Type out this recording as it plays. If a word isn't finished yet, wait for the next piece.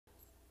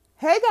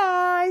Hey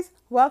guys,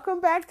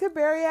 welcome back to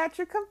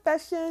Bariatric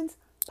Confessions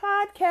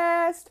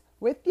podcast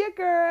with your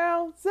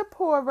girl,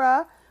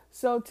 Zipporah.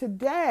 So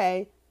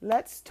today,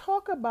 let's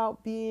talk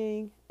about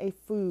being a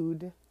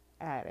food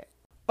addict.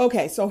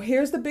 Okay, so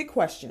here's the big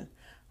question.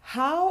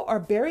 How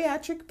are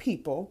bariatric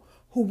people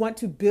who want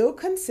to build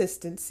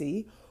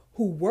consistency,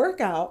 who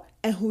work out,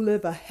 and who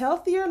live a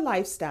healthier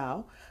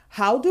lifestyle,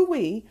 how do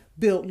we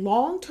build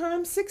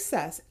long-term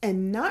success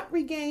and not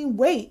regain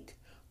weight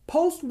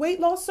post weight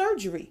loss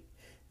surgery?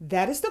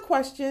 That is the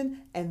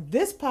question, and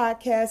this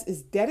podcast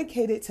is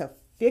dedicated to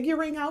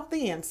figuring out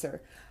the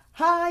answer.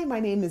 Hi, my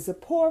name is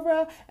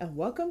Zipporah, and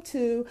welcome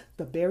to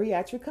the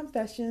Bariatric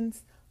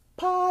Confessions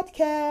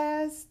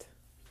podcast.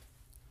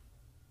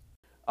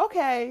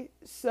 Okay,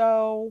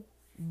 so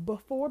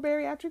before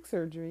bariatric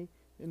surgery,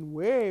 and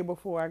way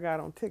before I got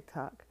on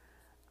TikTok,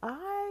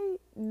 I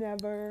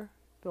never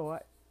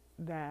thought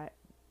that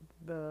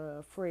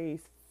the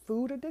phrase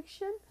food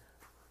addiction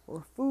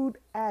or food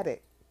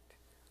addict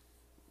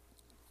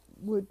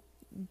would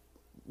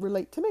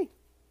relate to me.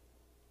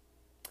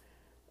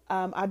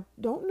 I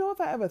don't know if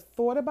I ever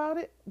thought about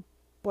it,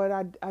 but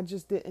I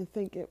just didn't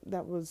think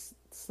that was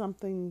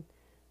something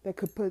that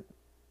could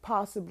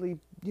possibly,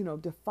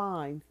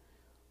 define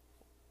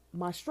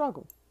my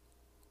struggle.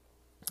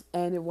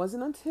 And it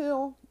wasn't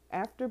until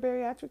after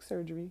bariatric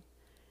surgery,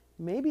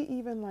 maybe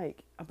even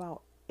like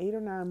about 8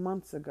 or 9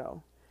 months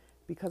ago,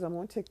 because I'm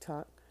on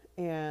TikTok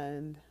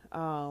and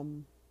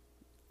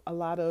a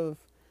lot of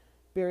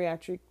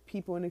bariatric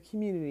people in the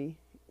community,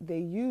 they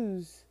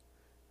use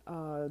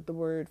the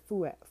word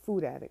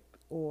food addict,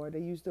 or they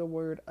use the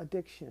word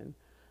addiction.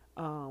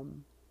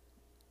 Um,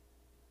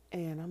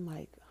 and I'm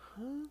like,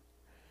 huh?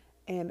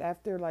 And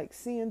after like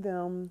seeing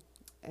them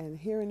and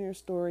hearing their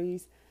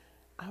stories,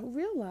 I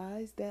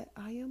realized that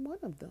I am one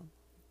of them.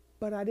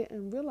 But I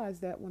didn't realize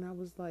that when I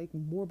was like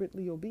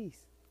morbidly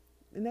obese.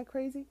 Isn't that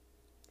crazy?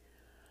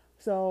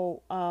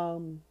 So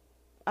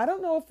I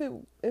don't know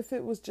if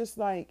it was just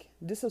like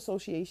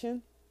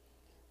disassociation,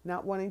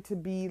 not wanting to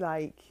be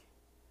like,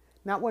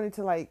 not wanting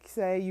to like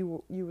say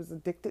you was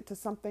addicted to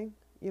something.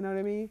 You know what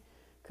I mean?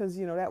 Because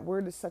that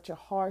word is such a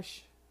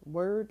harsh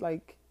word.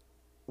 Like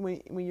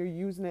when you're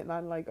using it,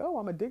 not like, oh,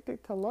 I'm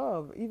addicted to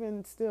love.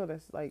 Even still,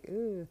 that's like,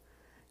 ugh.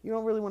 You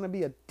don't really want to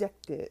be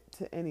addicted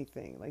to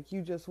anything. Like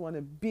you just want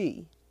to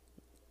be.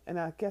 And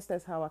I guess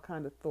that's how I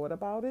kind of thought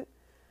about it.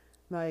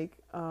 Like,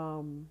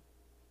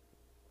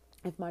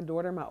 if my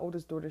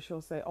oldest daughter,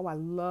 she'll say, oh, I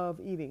love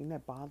eating. And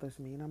that bothers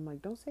me. And I'm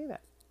like, don't say that.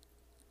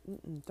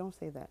 Don't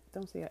say that.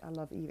 Don't say I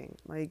love eating.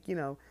 Like,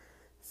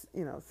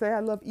 say I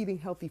love eating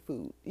healthy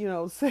food.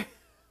 Say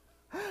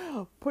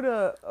put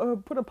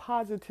a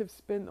positive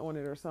spin on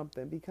it or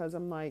something, because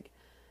I'm like,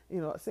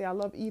 say I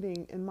love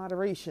eating in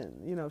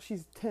moderation.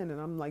 She's 10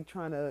 and I'm like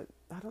trying to,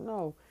 I don't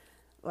know,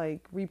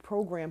 like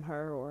reprogram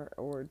her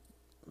or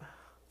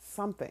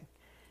something,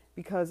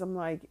 because I'm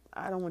like,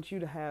 I don't want you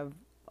to have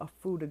a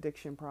food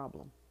addiction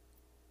problem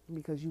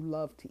because you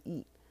love to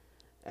eat.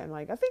 And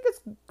like, I think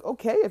it's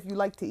okay if you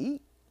like to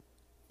eat,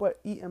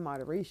 but eat in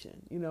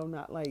moderation,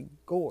 not like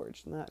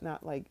gorge,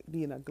 not like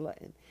being a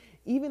glutton.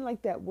 Even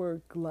like that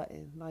word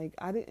glutton, like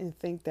I didn't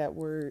think that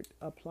word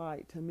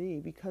applied to me,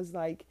 because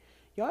like,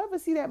 y'all ever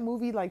see that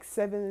movie like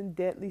Seven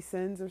Deadly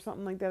Sins or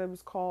something like that it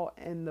was called,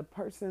 and the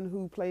person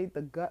who played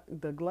the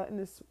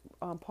gluttonous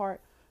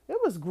part, it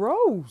was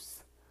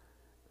gross.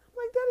 I'm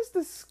like, that is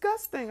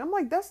disgusting. I'm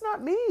like, that's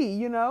not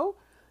me,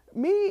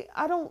 me.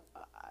 I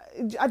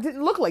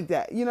didn't look like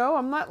that,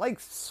 I'm not like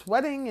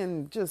sweating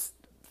and just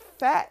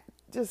fat.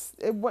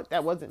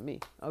 That wasn't me.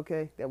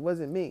 Okay. That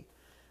wasn't me.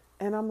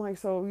 And I'm like,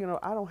 so,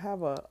 I don't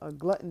have a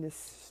gluttonous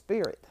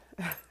spirit,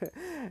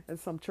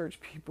 as some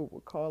church people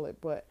would call it.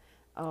 But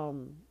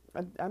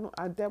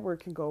that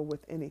word can go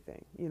with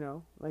anything,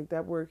 like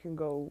that word can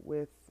go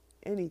with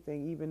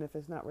anything, even if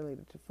it's not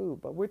related to food.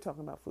 But we're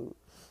talking about food.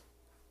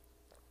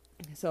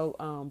 So,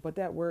 but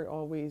that word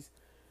always,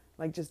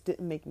 like, just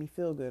didn't make me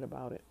feel good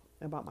about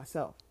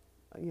myself.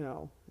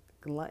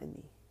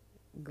 Gluttony,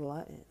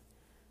 glutton.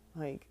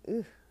 Like,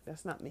 ugh,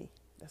 that's not me.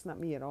 That's not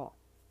me at all.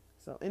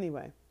 So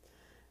anyway,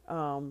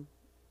 but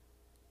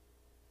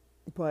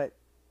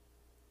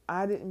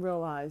I didn't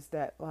realize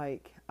that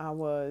like I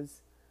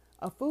was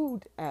a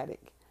food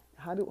addict.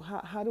 How did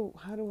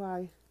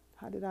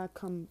I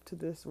come to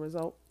this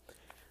result?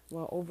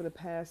 Well, over the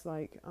past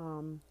like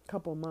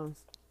couple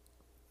months,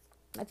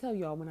 I tell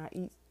y'all, when I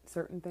eat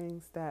certain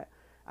things that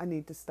I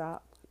need to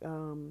stop,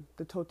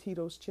 the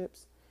Totitos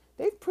chips,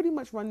 they've pretty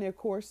much run their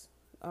course.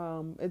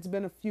 It's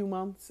been a few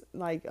months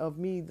like of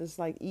me just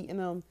like eating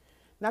them,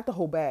 not the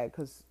whole bag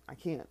because I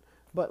can't,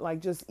 but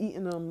like just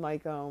eating them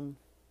like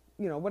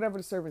whatever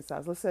the serving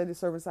size. Let's say the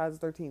serving size is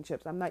 13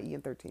 chips. I'm not eating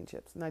 13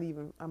 chips. Not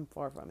even. I'm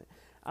far from it.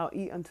 I'll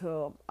eat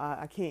until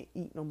I can't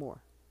eat no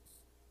more.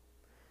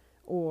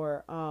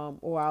 Or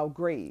I'll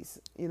graze.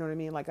 You know what I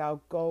mean? Like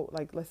I'll go,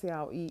 like let's say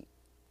I'll eat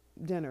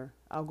dinner.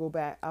 I'll go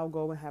back. I'll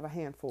go and have a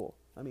handful.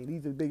 I mean,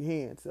 these are big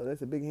hands, so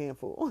that's a big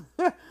handful.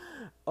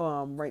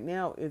 Right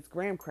now it's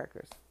graham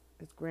crackers.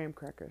 It's graham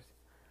crackers.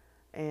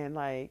 and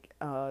like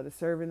the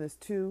serving is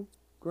 2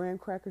 graham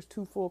crackers,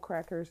 2 full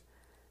crackers.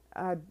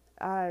 I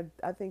I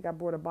think I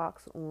bought a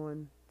box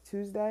on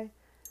Tuesday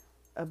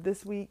of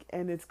this week,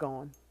 and it's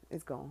gone.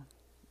 It's gone.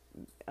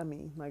 I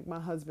mean, like my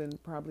husband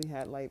probably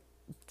had like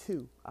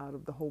 2 out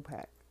of the whole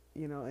pack,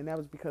 and that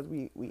was because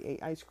we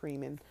ate ice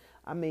cream, and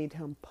I made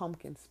him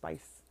pumpkin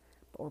spice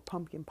or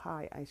pumpkin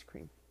pie ice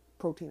cream,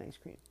 protein ice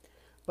cream.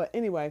 But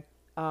anyway,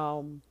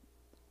 um,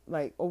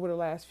 like over the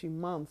last few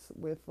months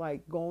with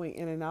like going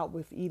in and out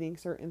with eating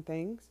certain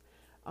things,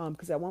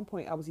 because at one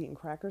point I was eating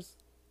crackers,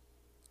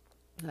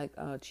 like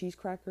cheese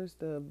crackers,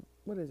 the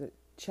what is it,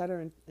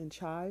 cheddar and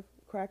chive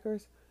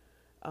crackers,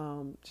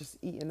 just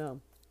eating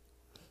them.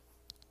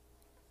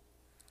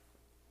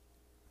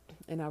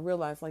 And I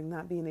realized like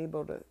not being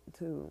able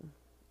to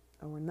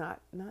or not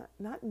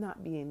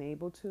being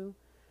able to,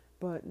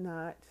 but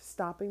not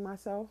stopping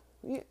myself.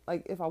 Yeah,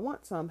 like if I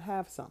want some,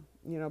 have some,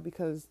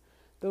 because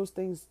those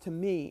things to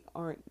me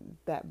aren't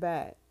that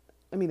bad.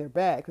 I mean, they're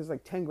bad because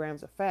like 10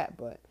 grams of fat,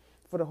 but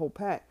for the whole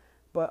pack.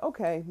 But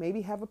okay,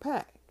 maybe have a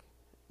pack.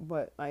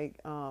 But like,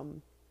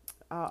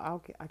 I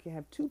can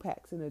have 2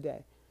 packs in a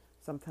day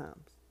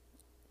sometimes.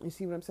 You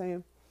see what I'm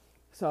saying?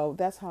 So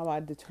that's how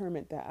I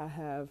determined that I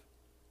have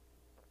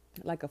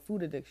like a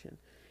food addiction.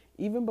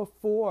 Even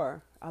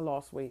before I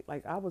lost weight,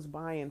 like I was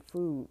buying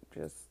food,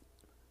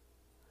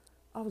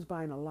 I was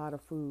buying a lot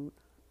of food.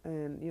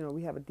 And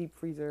we have a deep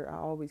freezer. I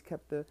always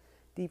kept the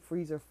deep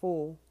freezer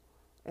full,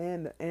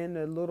 and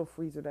the little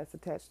freezer that's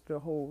attached to the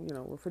whole,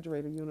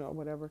 refrigerator unit or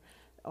whatever,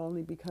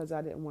 only because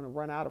I didn't want to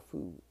run out of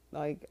food.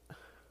 Like,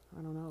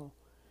 I don't know.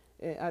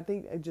 I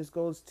think it just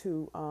goes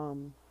to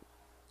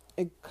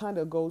it kind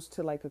of goes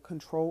to like a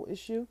control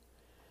issue,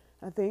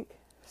 I think.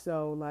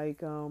 So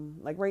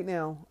like right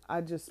now,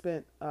 I just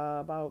spent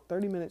about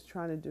 30 minutes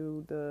trying to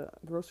do the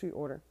grocery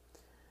order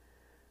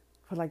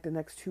for like the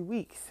next 2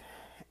 weeks,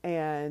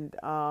 and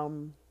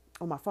on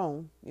my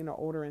phone,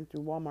 ordering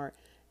through Walmart,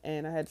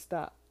 and I had to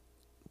stop.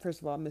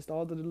 First of all, I missed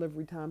all the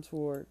delivery times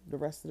for the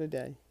rest of the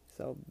day,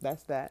 so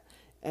that's that.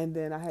 And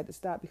then I had to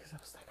stop because I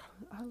was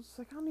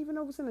like, I don't even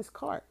know what's in this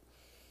cart.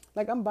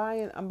 Like I'm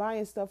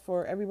buying stuff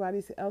for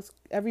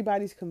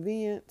everybody's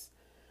convenience,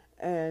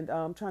 and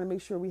trying to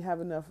make sure we have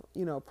enough,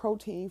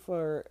 protein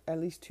for at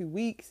least 2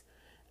 weeks.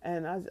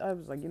 And I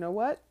was like, you know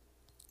what?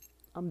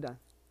 I'm done,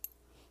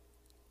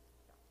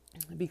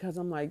 because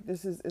I'm like,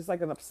 it's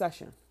like an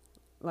obsession.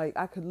 Like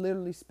I could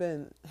literally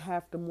spend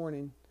half the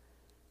morning,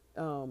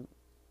 um,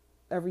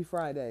 every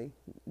Friday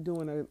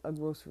doing a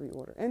grocery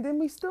order, and then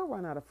we still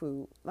run out of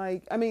food.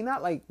 Like I mean,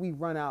 not like we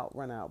run out,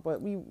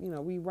 but we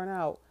run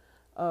out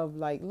of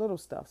like little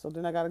stuff. So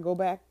then I got to go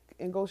back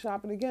and go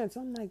shopping again. So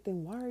I'm like,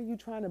 then why are you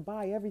trying to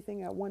buy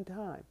everything at one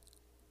time?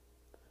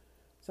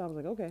 So I was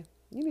like, okay,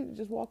 you need to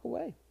just walk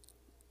away.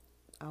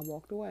 I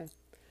walked away.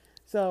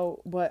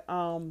 So, but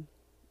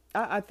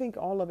I think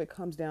all of it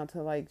comes down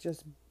to like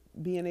just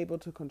being able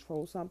to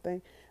control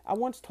something. I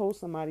once told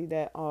somebody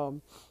that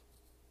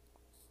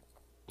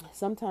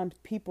sometimes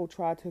people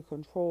try to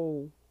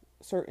control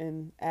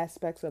certain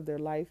aspects of their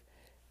life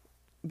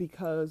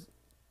because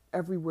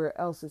everywhere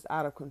else is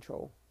out of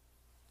control.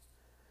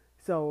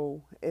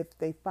 So if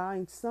they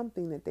find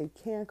something that they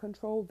can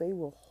control, they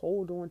will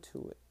hold on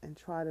to it and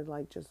try to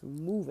like just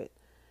move it,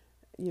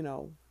 you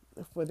know,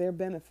 for their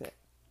benefit.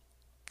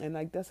 And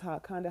like that's how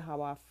kind of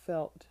how I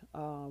felt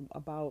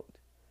about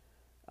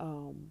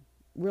um,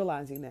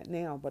 realizing that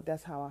now. But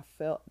that's how I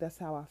felt. That's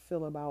how I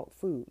feel about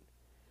food.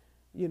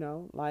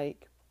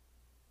 Like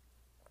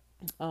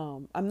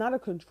I'm not a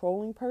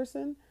controlling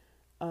person.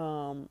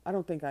 I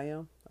don't think I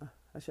am.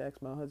 I should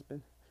ask my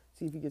husband,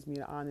 see if he gives me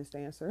an honest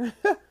answer.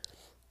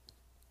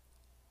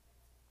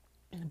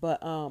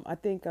 But I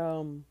think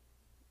I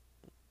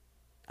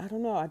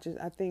don't know. I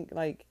think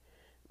like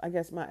I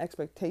guess my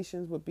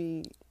expectations would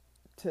be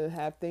to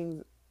have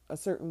things a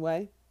certain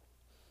way,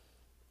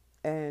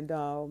 and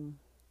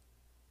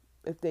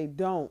if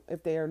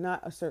they are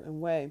not a certain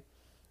way,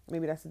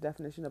 maybe that's the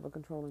definition of a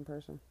controlling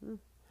person.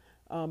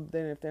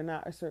 Then if they're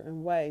not a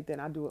certain way,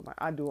 then I do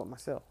it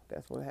myself.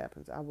 That's what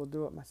happens. I will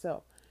do it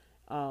myself.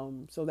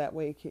 So that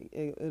way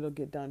it'll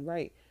get done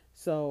right.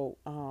 So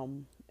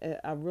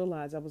I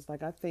realized I was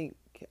like, I think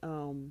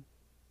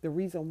the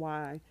reason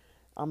why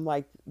I'm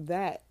like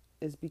that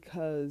is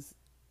because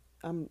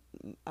I'm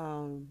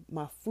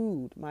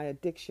my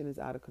addiction is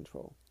out of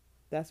control.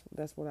 That's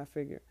what I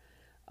figured.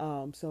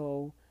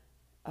 So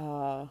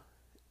uh,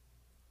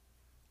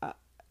 I,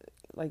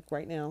 like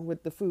right now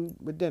with the food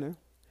with dinner,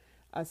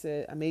 I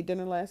said I made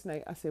dinner last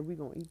night. I said we're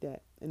gonna eat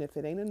that, and if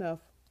it ain't enough,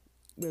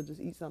 we'll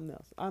just eat something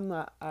else. I'm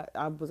not.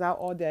 I was out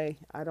all day.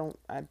 I don't.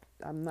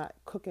 I'm not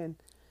cooking,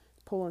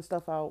 pulling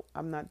stuff out.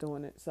 I'm not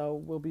doing it. So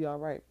we'll be all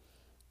right.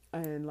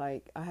 And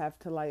like I have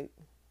to like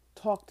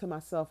talk to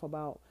myself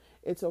about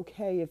it's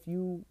okay if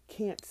you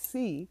can't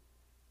see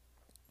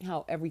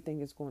how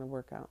everything is going to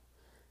work out.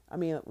 I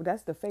mean,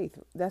 that's the faith.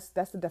 That's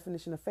the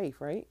definition of faith,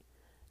 right?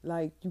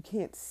 Like you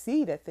can't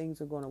see that things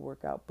are going to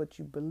work out, but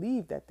you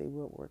believe that they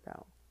will work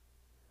out,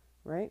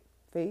 right?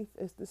 Faith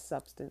is the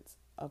substance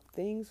of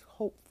things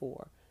hoped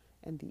for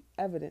and the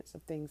evidence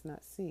of things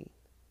not seen.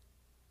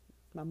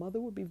 My mother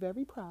would be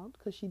very proud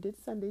because she did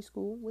Sunday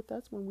school with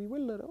us when we were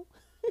little.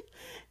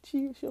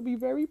 She'll be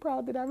very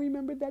proud that I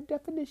remembered that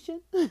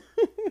definition.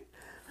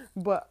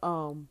 but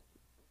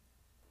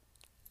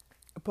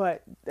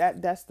but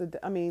that's the,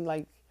 I mean,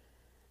 like,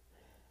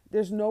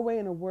 there's no way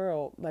in the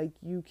world like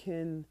you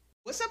can.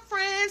 What's up,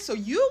 friends? So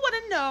you want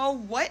to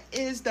know what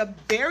is the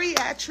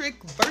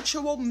bariatric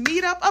virtual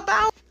meetup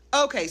about?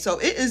 Okay, so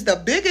it is the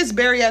biggest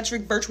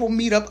bariatric virtual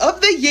meetup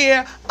of the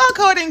year,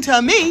 according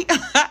to me.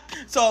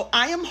 So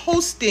I am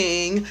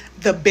hosting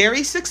the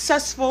very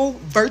successful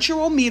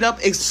virtual meetup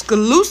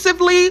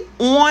exclusively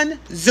on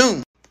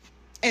Zoom.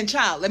 And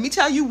child, let me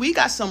tell you, we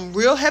got some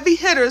real heavy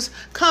hitters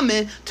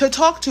coming to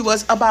talk to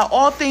us about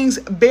all things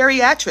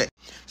bariatric.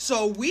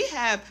 So we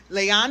have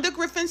Leonda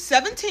Griffin,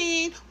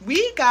 17.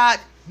 We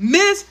got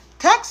Miss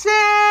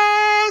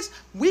Texas.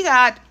 We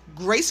got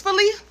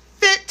Gracefully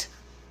Fit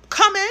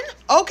coming,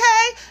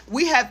 okay?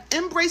 We have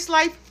Embrace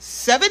Life,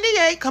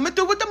 78, coming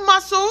through with the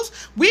muscles.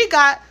 We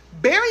got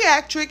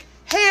bariatric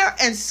hair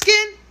and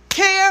skin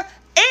care.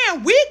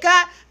 And we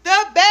got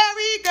the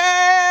Berry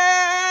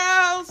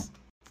Girls.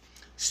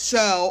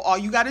 So all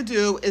you got to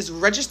do is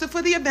register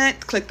for the event.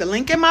 Click the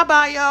link in my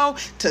bio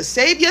to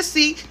save your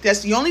seat.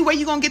 That's the only way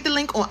you're going to get the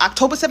link on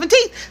October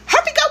 17th.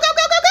 Hurry, go, go,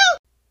 go, go, go.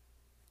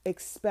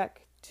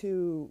 Expect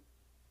to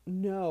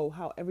know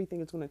how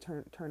everything is going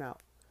to turn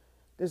out.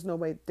 There's no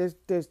way.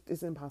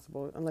 It's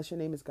impossible unless your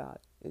name is God.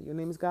 If your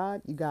name is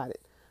God, you got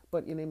it.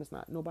 But your name is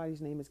not.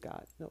 Nobody's name is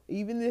God. No,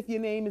 even if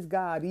your name is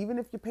God, even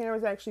if your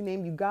parents actually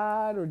named you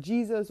God or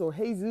Jesus or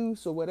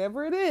Jesus or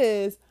whatever it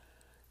is,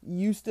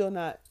 you still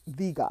not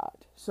the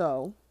God.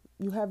 So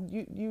you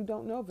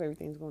don't know if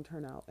everything's going to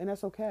turn out, and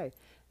that's okay.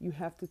 You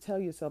have to tell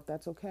yourself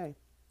that's okay.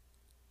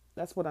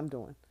 That's what I'm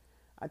doing.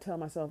 I tell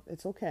myself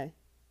it's okay.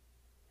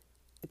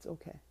 It's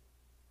okay.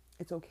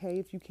 It's okay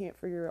if you can't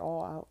figure it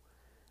all out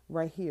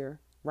right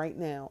here, right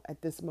now,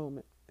 at this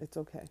moment. It's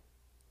okay.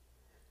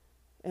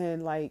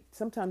 And like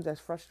sometimes that's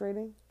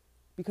frustrating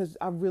because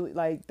I really,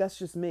 like, that's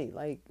just me.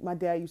 Like my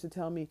dad used to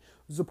tell me,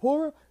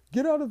 Zipporah,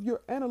 get out of your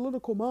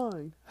analytical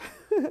mind.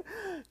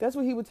 That's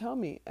what he would tell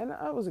me. And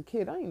I was a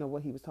kid. I didn't know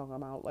what he was talking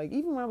about. Like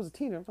even when I was a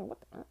teenager, I was like, what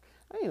the?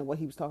 I didn't know what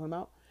he was talking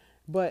about.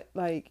 But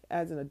like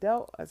as an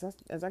adult,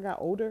 as I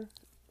got older,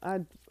 I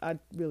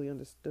really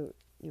understood,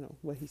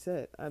 what he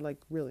said. I like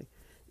really,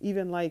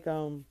 even like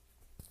some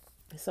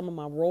of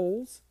my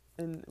roles,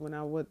 and when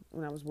I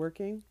was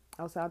working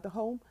outside the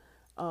home,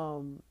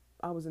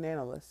 I was an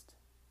analyst.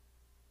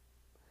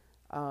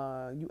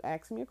 You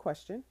ask me a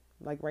question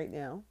like right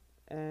now,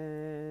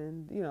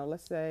 and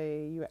let's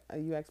say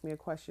you ask me a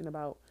question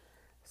about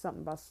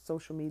something about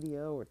social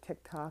media or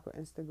TikTok or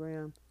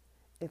Instagram.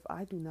 If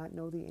I do not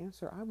know the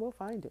answer, I will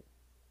find it.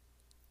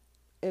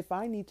 If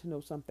I need to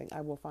know something,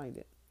 I will find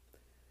it.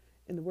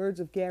 In the words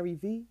of Gary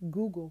V,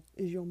 Google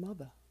is your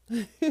mother.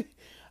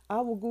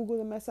 I will Google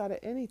the mess out of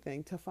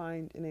anything to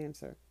find an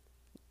answer.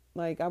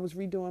 Like I was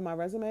redoing my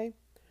resume,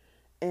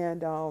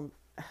 and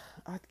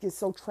I get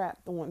so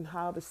trapped on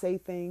how to say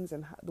things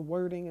and the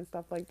wording and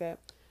stuff like that.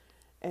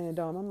 And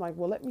I'm like,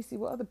 well, let me see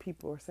what other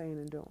people are saying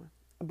and doing.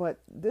 But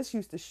this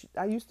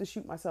I used to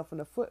shoot myself in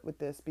the foot with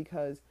this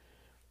because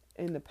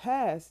in the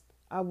past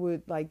I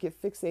would like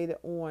get fixated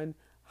on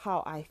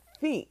how I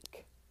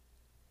think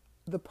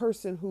the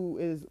person who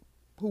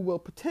will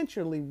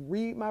potentially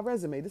read my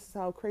resume. This is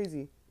how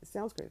crazy it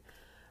sounds. Crazy.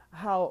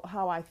 How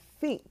I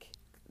think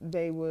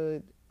they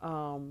would.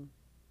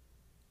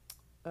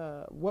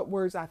 What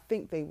words I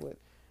think they would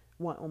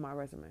want on my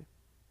resume.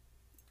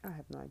 I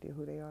have no idea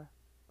who they are.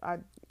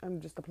 I'm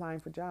just applying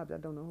for jobs. I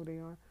don't know who they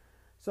are.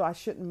 So I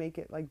shouldn't make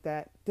it like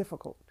that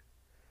difficult.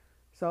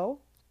 So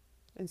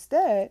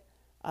instead,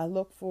 I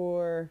look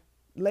for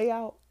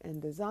layout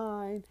and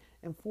design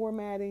and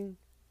formatting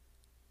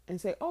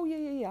and say, oh,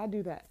 yeah, I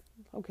do that.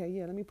 Okay,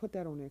 yeah, let me put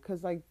that on there.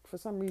 Because, like, for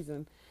some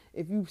reason,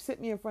 if you sit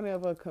me in front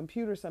of a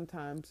computer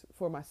sometimes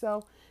for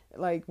myself,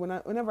 like,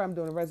 whenever I'm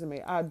doing a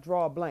resume, I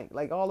draw a blank.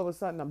 Like, all of a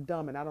sudden, I'm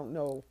dumb and I don't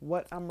know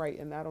what I'm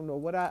writing. I don't know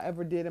what I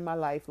ever did in my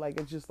life. Like,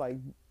 it's just like,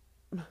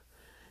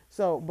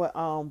 so, but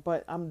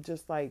I'm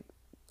just, like,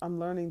 I'm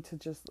learning to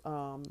just,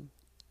 I'm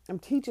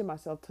teaching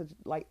myself to,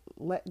 like,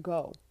 let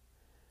go.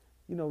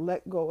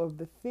 Let go of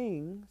the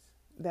things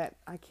that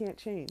I can't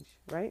change,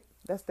 right?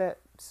 That's that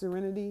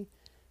Serenity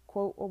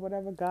quote or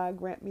whatever. God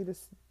grant me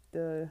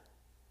the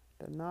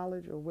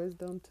knowledge or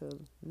wisdom to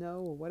know,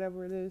 or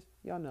whatever it is.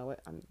 Y'all know it.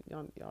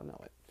 Y'all know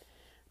it.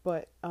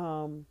 But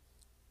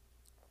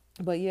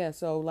yeah.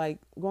 So like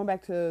going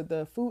back to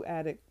the food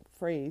addict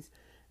phrase,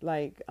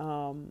 like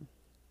I've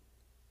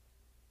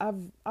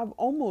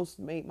almost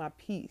made my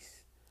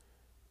peace,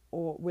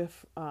 or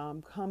with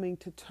coming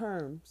to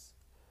terms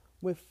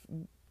with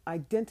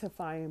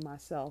identifying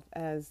myself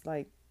as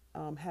like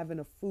having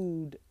a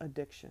food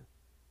addiction.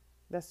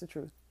 That's the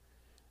truth.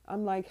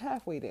 I'm like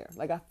halfway there.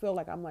 Like I feel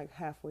like I'm like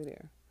halfway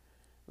there.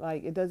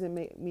 Like it doesn't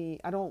make me,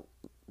 I don't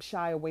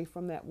shy away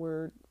from that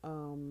word. I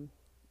don't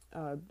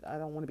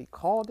want to be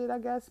called it, I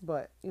guess,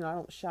 but I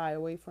don't shy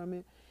away from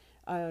it.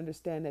 I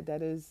understand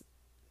that is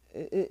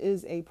it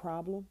is a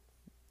problem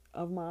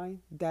of mine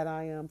that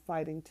I am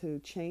fighting to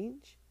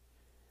change.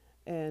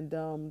 And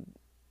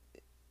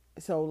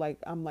so like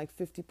I'm like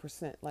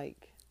 50%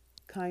 like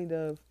kind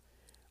of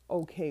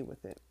okay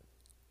with it.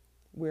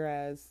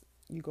 Whereas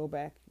you go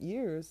back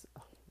years,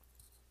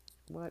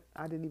 what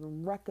I didn't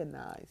even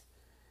recognize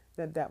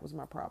that that was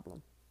my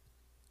problem,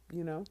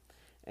 you know?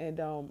 And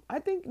I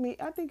think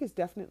it's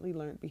definitely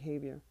learned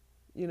behavior.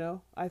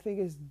 I think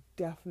it's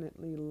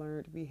definitely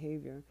learned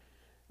behavior.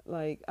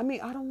 Like, I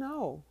mean, I don't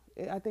know.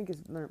 I think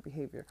it's learned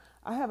behavior.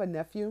 I have a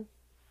nephew,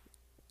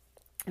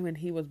 and when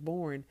he was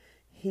born,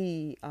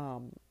 he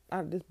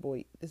this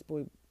boy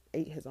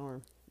ate his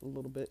arm a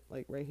little bit,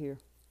 like right here.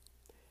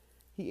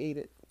 He ate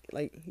it,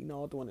 like he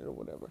gnawed on it or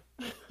whatever.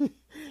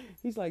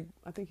 He's like,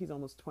 I think he's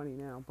almost 20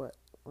 now, but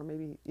or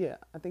maybe yeah,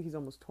 I think he's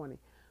almost 20.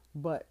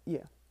 But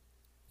yeah,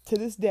 to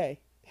this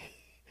day,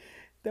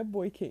 that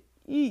boy can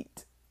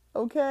eat.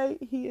 Okay,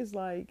 he is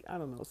like I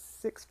don't know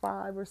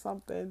 6'5" or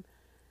something,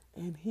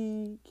 and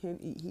he can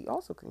eat. He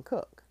also can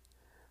cook.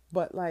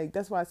 But like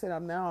that's why I said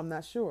I'm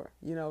not sure.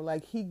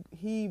 Like he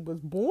was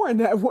born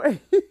that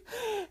way.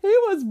 He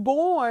was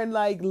born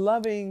like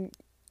loving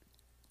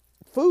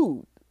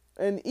food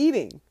and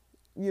eating.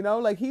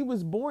 Like he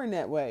was born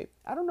that way.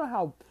 I don't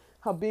know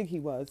how big he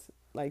was,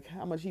 like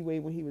how much he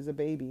weighed when he was a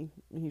baby,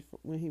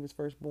 when he was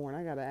first born.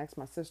 I gotta ask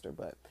my sister,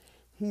 but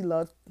he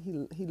loved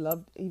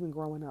even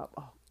growing up.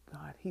 Oh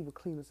God, he would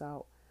clean us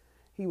out.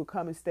 He would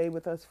come and stay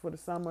with us for the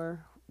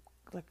summer,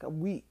 like a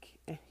week,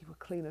 and he would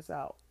clean us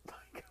out.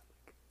 Like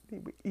he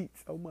would eat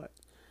so much.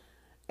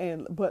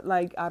 But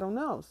like I don't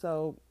know.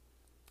 So,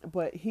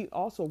 but he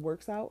also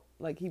works out.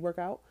 Like he work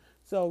out.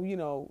 So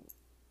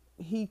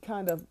he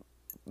kind of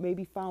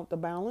maybe found the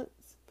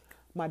balance.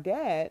 My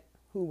dad,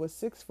 who was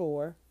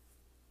 6'4",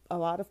 a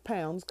lot of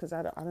pounds, because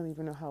I don't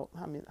even know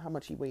how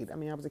much he weighed. I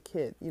mean, I was a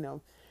kid.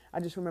 I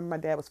just remember my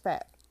dad was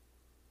fat,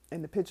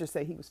 and the pictures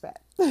say he was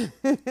fat.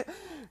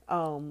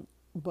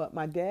 But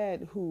my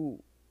dad,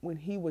 who when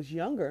he was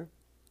younger,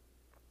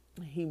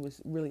 he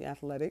was really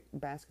athletic,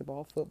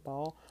 basketball,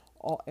 football,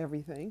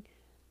 everything,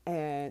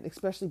 and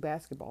especially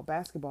basketball.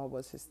 Basketball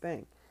was his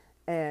thing.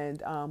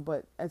 And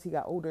but as he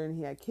got older and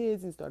he had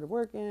kids and started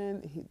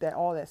working,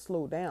 all that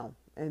slowed down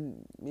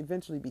and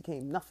eventually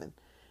became nothing.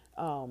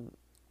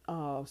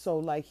 So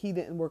like he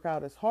didn't work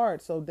out as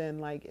hard. So then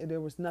like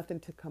there was nothing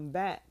to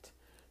combat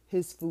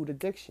his food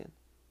addiction.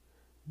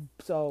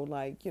 So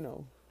like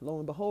lo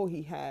and behold,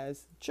 he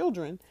has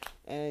children,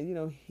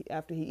 and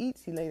after he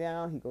eats, he lay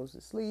down, he goes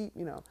to sleep.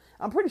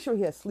 I'm pretty sure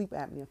he has sleep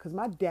apnea because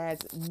my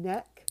dad's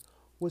neck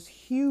was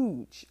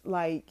huge.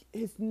 Like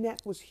his neck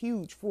was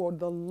huge for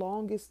the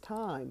longest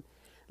time.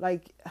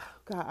 Like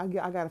God,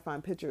 I gotta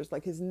find pictures.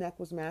 Like his neck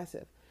was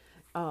massive,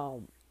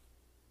 and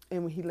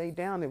when he laid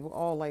down, it would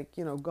all like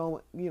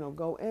go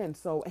in.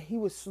 So he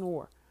would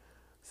snore.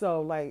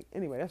 So like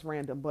anyway, that's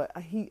random, but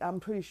I'm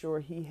pretty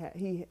sure he had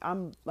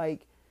I'm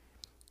like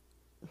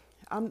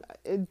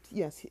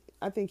yes,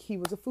 I think he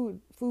was a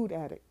food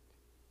addict.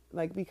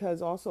 Like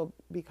because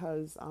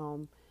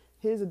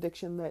his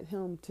addiction led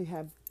him to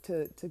have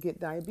to get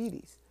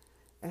diabetes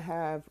and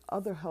have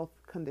other health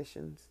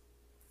conditions,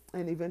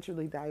 and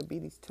eventually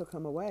diabetes took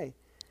him away.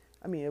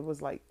 I mean, it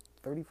was like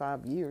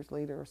 35 years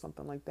later or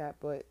something like that,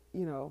 but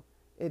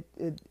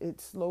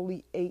it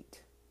slowly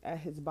ate at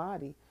his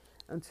body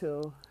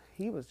until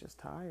he was just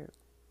tired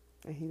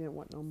and he didn't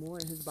want no more,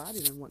 and his body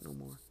didn't want no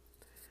more.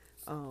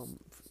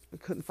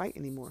 Couldn't fight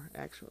anymore,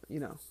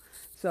 actually.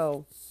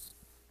 So,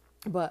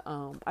 but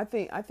I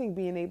think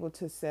being able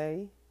to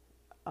say,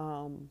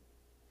 like,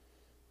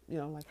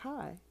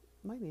 hi,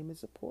 my name is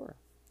Zipporah,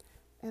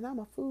 and I'm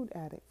a food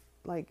addict.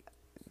 Like,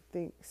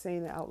 think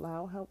saying it out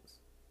loud helps,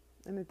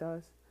 and it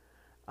does.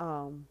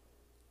 And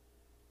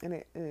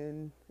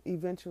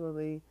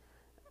eventually,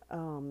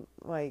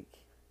 like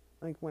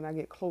when I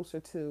get closer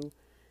to,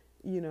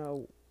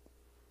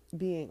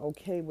 being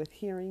okay with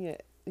hearing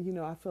it,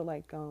 I feel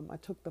like I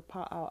took the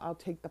I'll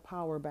take the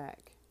power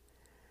back.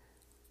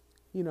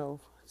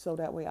 So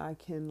that way I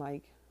can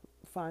like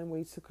find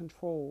ways to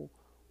control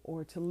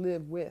or to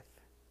live with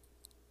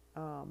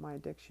my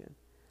addiction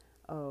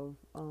of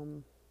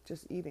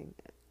just eating.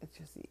 It's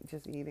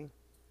just eating.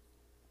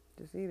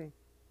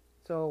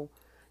 So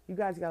you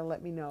guys got to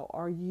let me know.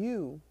 Are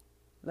you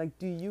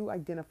do you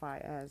identify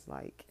as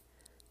like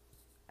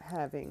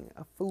having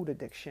a food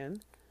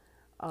addiction?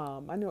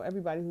 I know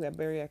everybody who had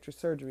bariatric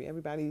surgery,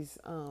 everybody's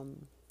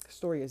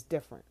story is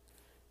different.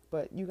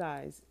 But you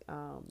guys,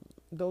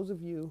 those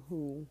of you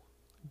who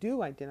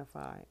do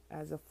identify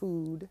as a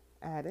food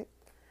addict,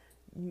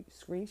 you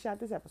screenshot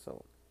this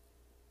episode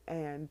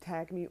and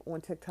tag me on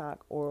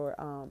TikTok or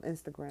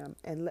Instagram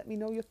and let me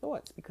know your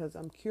thoughts, because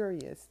I'm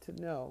curious to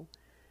know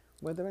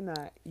whether or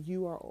not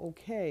you are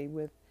okay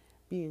with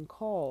being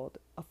called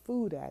a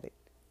food addict.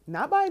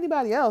 Not by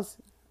anybody else,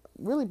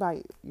 really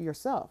by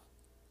yourself.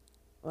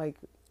 Like,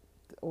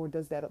 or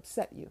does that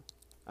upset you?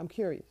 I'm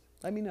curious.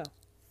 Let me know.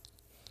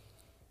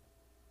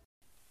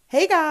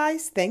 Hey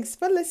guys, thanks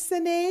for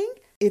listening.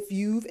 If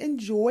you've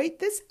enjoyed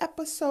this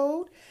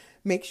episode,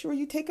 Make sure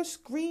you take a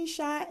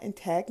screenshot and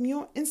tag me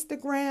on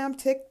Instagram,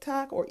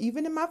 TikTok, or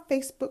even in my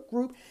Facebook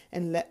group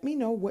and let me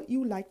know what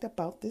you liked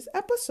about this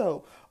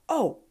episode.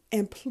 Oh,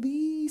 and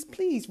please,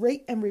 please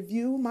rate and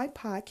review my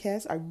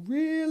podcast. I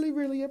really,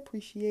 really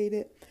appreciate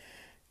it.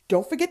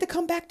 Don't forget to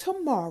come back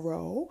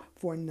tomorrow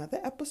for another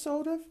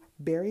episode of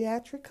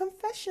Bariatric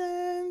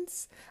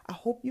Confessions. I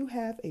hope you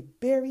have a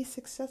very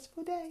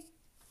successful day.